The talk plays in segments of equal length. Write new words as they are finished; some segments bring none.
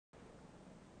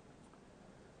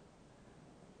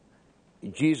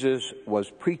Jesus was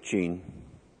preaching,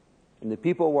 and the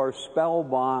people were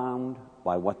spellbound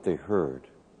by what they heard.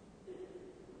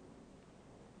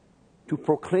 To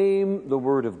proclaim the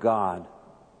Word of God,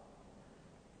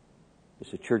 as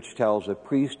the Church tells, a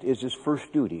priest is his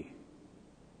first duty.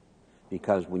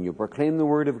 Because when you proclaim the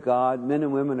Word of God, men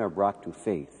and women are brought to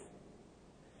faith.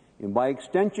 And by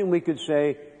extension, we could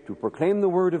say, to proclaim the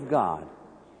Word of God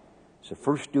is the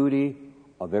first duty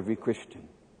of every Christian,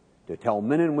 to tell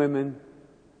men and women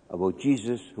about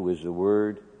Jesus, who is the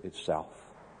Word itself.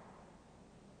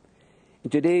 In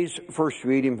today's first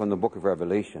reading from the book of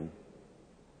Revelation,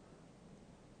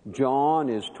 John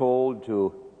is told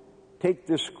to take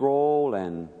the scroll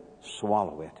and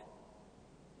swallow it.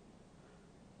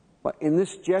 But in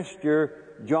this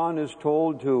gesture, John is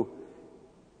told to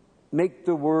make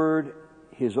the Word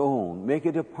his own, make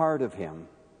it a part of him.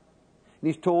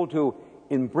 And he's told to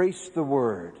embrace the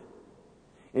Word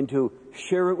and to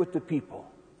share it with the people.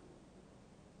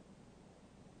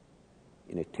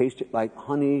 And it tasted like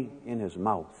honey in his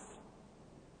mouth.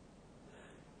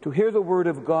 To hear the Word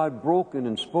of God broken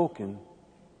and spoken,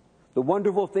 the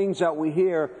wonderful things that we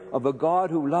hear of a God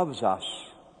who loves us,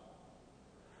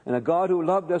 and a God who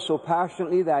loved us so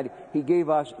passionately that He gave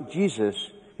us Jesus,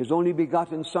 His only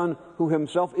begotten Son, who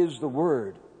Himself is the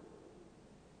Word.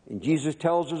 And Jesus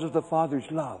tells us of the Father's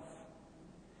love.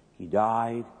 He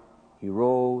died, He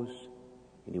rose,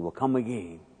 and He will come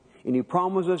again. And He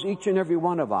promises each and every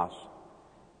one of us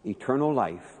eternal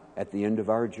life at the end of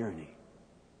our journey.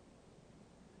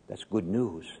 That's good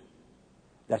news.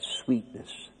 That's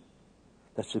sweetness.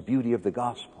 That's the beauty of the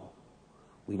gospel.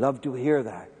 We love to hear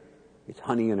that. It's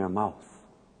honey in our mouth,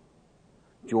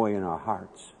 joy in our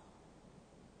hearts.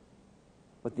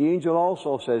 But the angel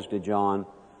also says to John,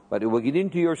 but it will get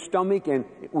into your stomach and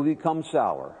it will become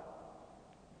sour.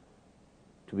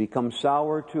 To become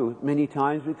sour too, many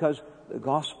times, because the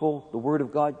gospel, the Word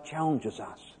of God, challenges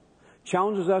us.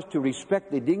 Challenges us to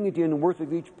respect the dignity and worth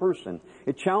of each person.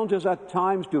 It challenges us at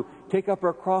times to take up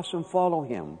our cross and follow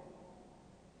Him.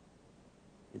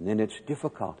 And then it's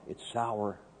difficult. It's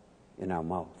sour in our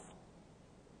mouth.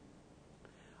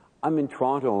 I'm in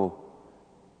Toronto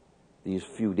these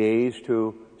few days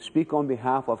to speak on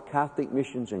behalf of Catholic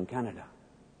Missions in Canada.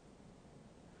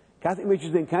 Catholic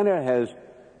Missions in Canada has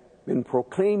been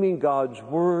proclaiming God's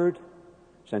Word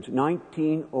since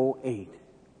 1908.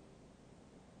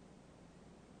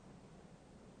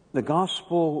 The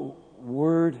gospel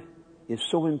word is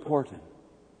so important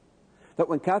that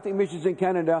when Catholic Missions in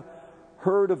Canada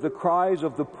heard of the cries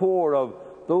of the poor, of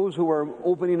those who are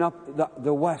opening up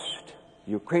the West,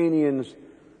 the Ukrainians,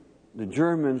 the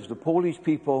Germans, the Polish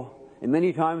people, and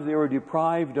many times they were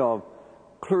deprived of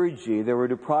clergy, they were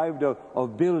deprived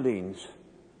of buildings,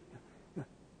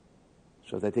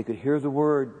 so that they could hear the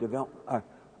word,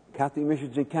 Catholic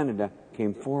Missions in Canada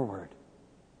came forward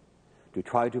to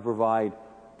try to provide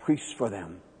priests for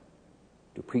them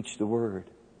to preach the word,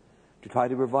 to try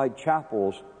to provide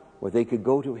chapels where they could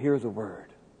go to hear the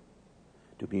word,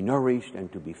 to be nourished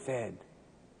and to be fed.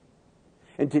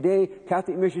 And today,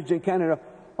 Catholic Missions in Canada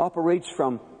operates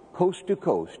from coast to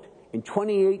coast. In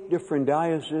 28 different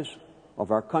dioceses of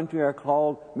our country are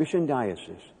called mission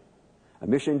dioceses. A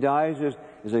mission diocese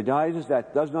is a diocese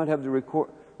that does not have the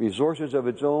resources of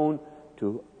its own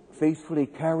to faithfully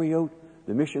carry out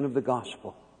the mission of the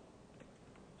gospel.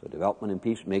 So Development and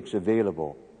Peace makes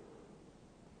available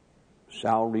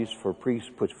salaries for priests,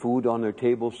 puts food on their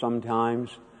tables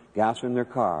sometimes, gas in their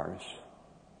cars,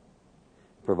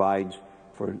 provides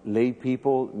for lay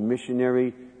people,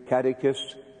 missionary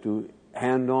catechists to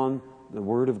hand on the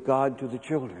Word of God to the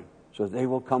children so they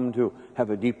will come to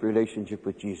have a deep relationship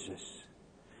with Jesus.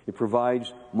 It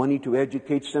provides money to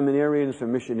educate seminarians for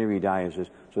missionary dioceses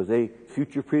so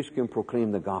future priests can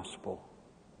proclaim the gospel.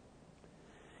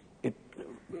 It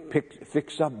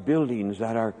fix up buildings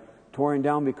that are torn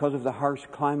down because of the harsh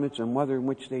climates and weather in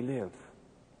which they live.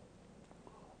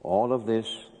 All of this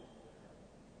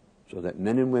so that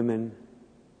men and women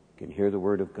can hear the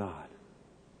Word of God.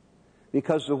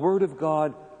 Because the Word of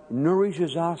God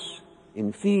nourishes us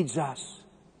and feeds us.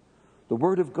 The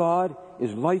Word of God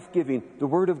is life-giving. The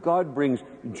Word of God brings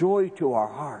joy to our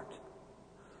heart.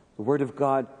 The Word of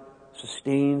God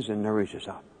sustains and nourishes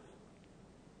us.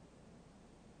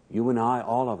 You and I,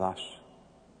 all of us,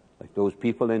 like those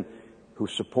people who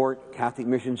support Catholic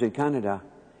Missions in Canada,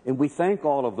 and we thank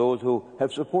all of those who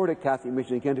have supported Catholic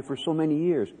Missions in Canada for so many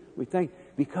years. We thank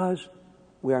because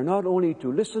we are not only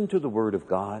to listen to the Word of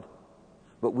God,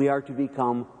 but we are to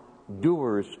become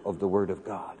doers of the Word of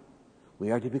God.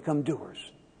 We are to become doers.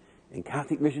 And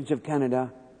Catholic Missions of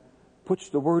Canada puts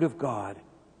the Word of God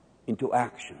into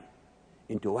action,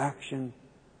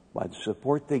 by the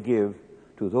support they give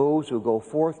to those who go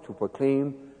forth to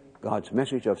proclaim God's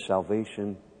message of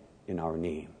salvation in our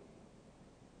name.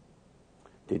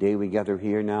 Today we gather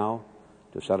here now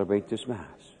to celebrate this Mass.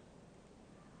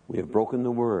 We have broken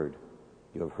the Word.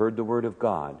 You have heard the Word of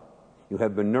God. You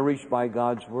have been nourished by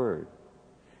God's Word.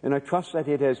 And I trust that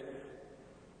it has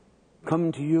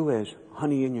come to you as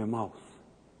honey in your mouth.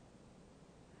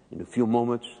 In a few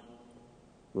moments,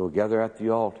 we'll gather at the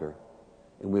altar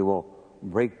and we will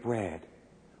break bread,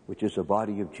 which is the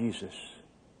body of Jesus.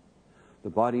 The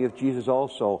body of Jesus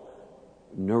also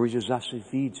nourishes us and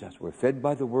feeds us. We're fed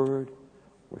by the Word.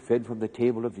 We're fed from the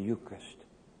table of the Eucharist.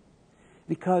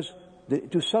 Because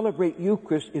to celebrate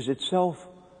Eucharist is itself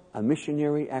a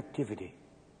missionary activity.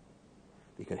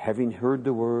 Because having heard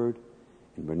the Word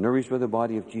and we're nourished by the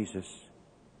body of Jesus,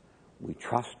 we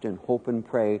trust and hope and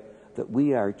pray that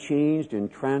we are changed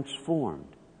and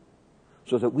transformed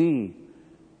so that we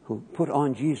who put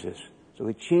on Jesus, so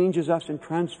it changes us and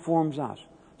transforms us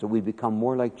so we become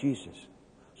more like Jesus.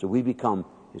 So we become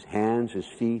His hands, His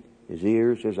feet, His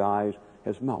ears, His eyes,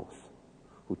 His mouth,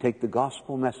 who take the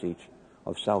gospel message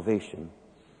of salvation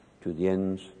to the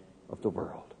ends of the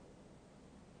world.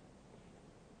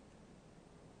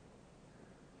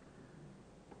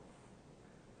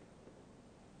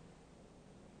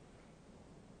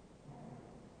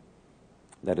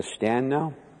 Let us stand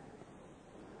now.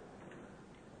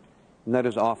 And let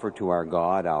us offer to our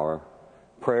God our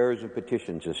prayers and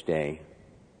petitions this day.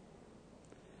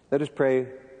 Let us pray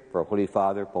for our Holy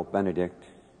Father, Pope Benedict,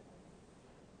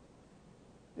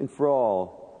 and for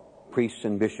all priests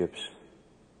and bishops,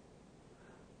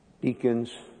 deacons,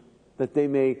 that they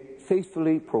may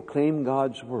faithfully proclaim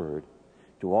God's Word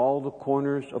to all the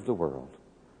corners of the world.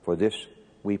 For this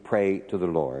we pray to the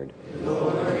Lord.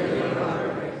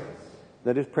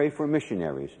 Let us pray for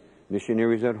missionaries,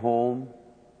 missionaries at home,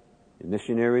 and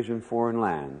missionaries in foreign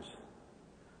lands,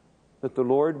 that the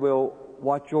Lord will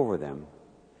watch over them,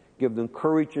 give them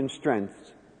courage and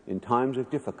strength in times of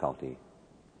difficulty.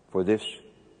 For this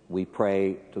we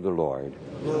pray to the Lord.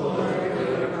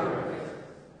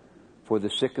 For the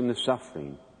sick and the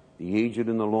suffering, the aged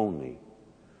and the lonely,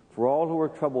 for all who are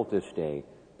troubled this day,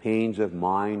 pains of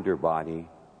mind or body,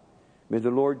 may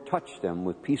the Lord touch them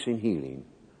with peace and healing.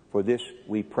 For this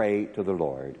we pray to the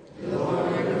Lord.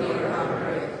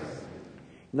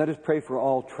 Let us pray for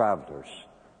all travelers,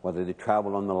 whether they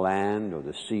travel on the land or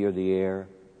the sea or the air,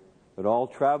 that all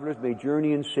travelers may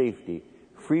journey in safety,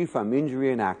 free from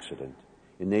injury and accident,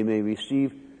 and they may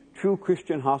receive true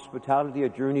Christian hospitality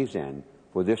at journey's end.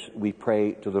 For this we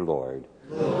pray to the Lord.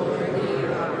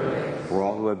 For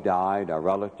all who have died, our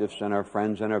relatives and our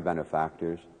friends and our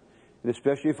benefactors, and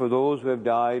especially for those who have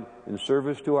died in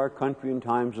service to our country in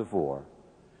times of war,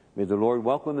 may the Lord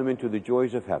welcome them into the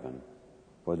joys of heaven.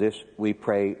 For this we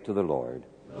pray to the Lord.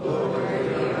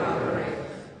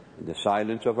 In the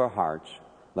silence of our hearts,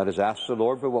 let us ask the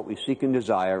Lord for what we seek and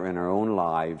desire in our own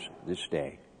lives this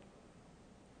day.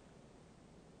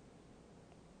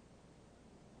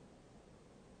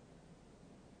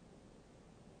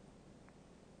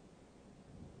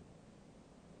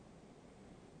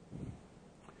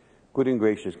 Good and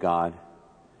gracious God,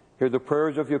 hear the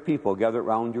prayers of your people gathered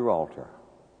round your altar.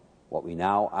 What we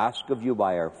now ask of you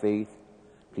by our faith,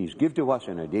 please give to us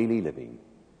in our daily living.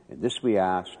 And this we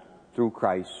ask through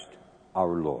Christ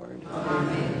our Lord.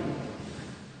 Amen.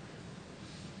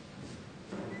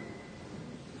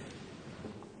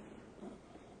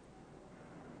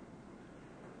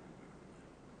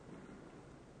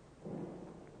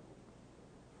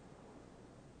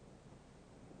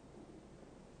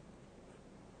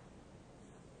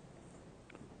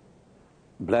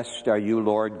 Blessed are you,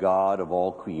 Lord God of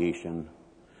all creation.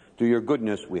 Through your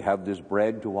goodness we have this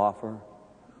bread to offer,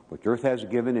 which earth has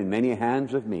given and many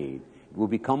hands have made. It will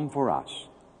become for us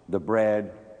the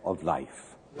bread of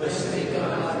life. Blessed be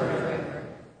God forever.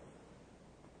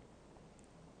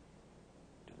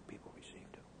 Do the people receive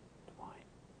the wine?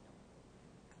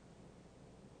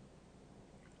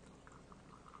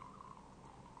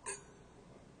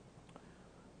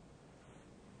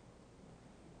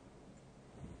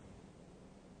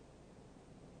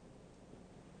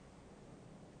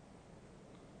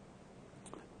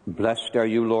 Blessed are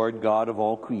you, Lord God of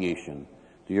all creation.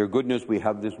 To your goodness we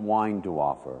have this wine to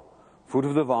offer. Fruit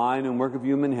of the vine and work of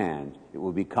human hands, it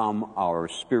will become our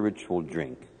spiritual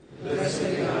drink. Blessed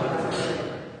be God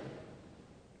forever.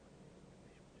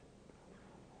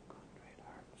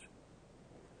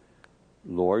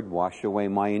 Lord, wash away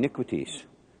my iniquities.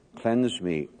 Cleanse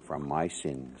me from my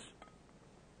sins.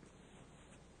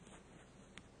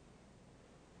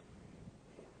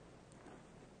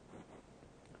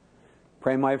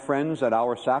 Pray, my friends, that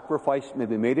our sacrifice may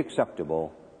be made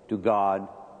acceptable to God,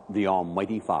 the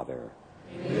Almighty Father.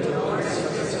 May the Lord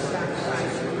accept this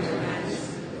sacrifice from your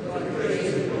hands, for the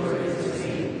praise and glory of his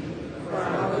name, for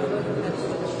our good and the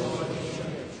soul of his church.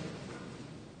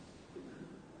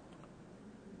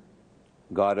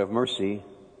 God of mercy,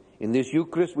 in this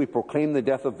Eucharist we proclaim the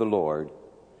death of the Lord.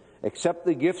 Accept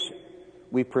the gifts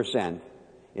we present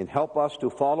and help us to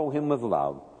follow him with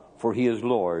love, for he is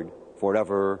Lord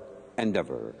forever and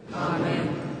ever.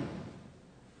 Amen.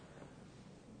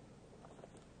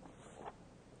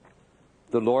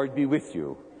 The Lord be with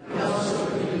you.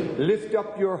 Lift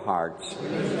up your hearts.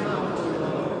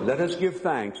 Let us give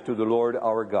thanks to the Lord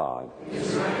our God.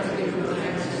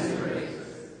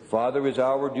 Father, it is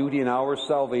our duty and our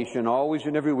salvation always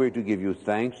and everywhere to give you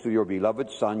thanks through your beloved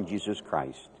Son, Jesus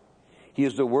Christ. He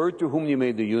is the Word through whom you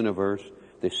made the universe,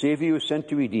 the Savior you sent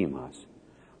to redeem us.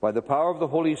 By the power of the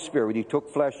Holy Spirit, he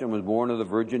took flesh and was born of the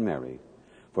Virgin Mary.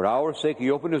 For our sake,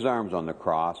 he opened his arms on the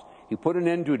cross. He put an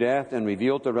end to death and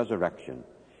revealed the resurrection.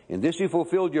 In this he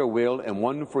fulfilled your will and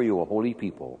won for you a holy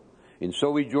people. And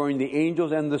so we join the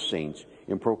angels and the saints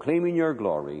in proclaiming your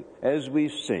glory as we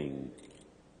sing.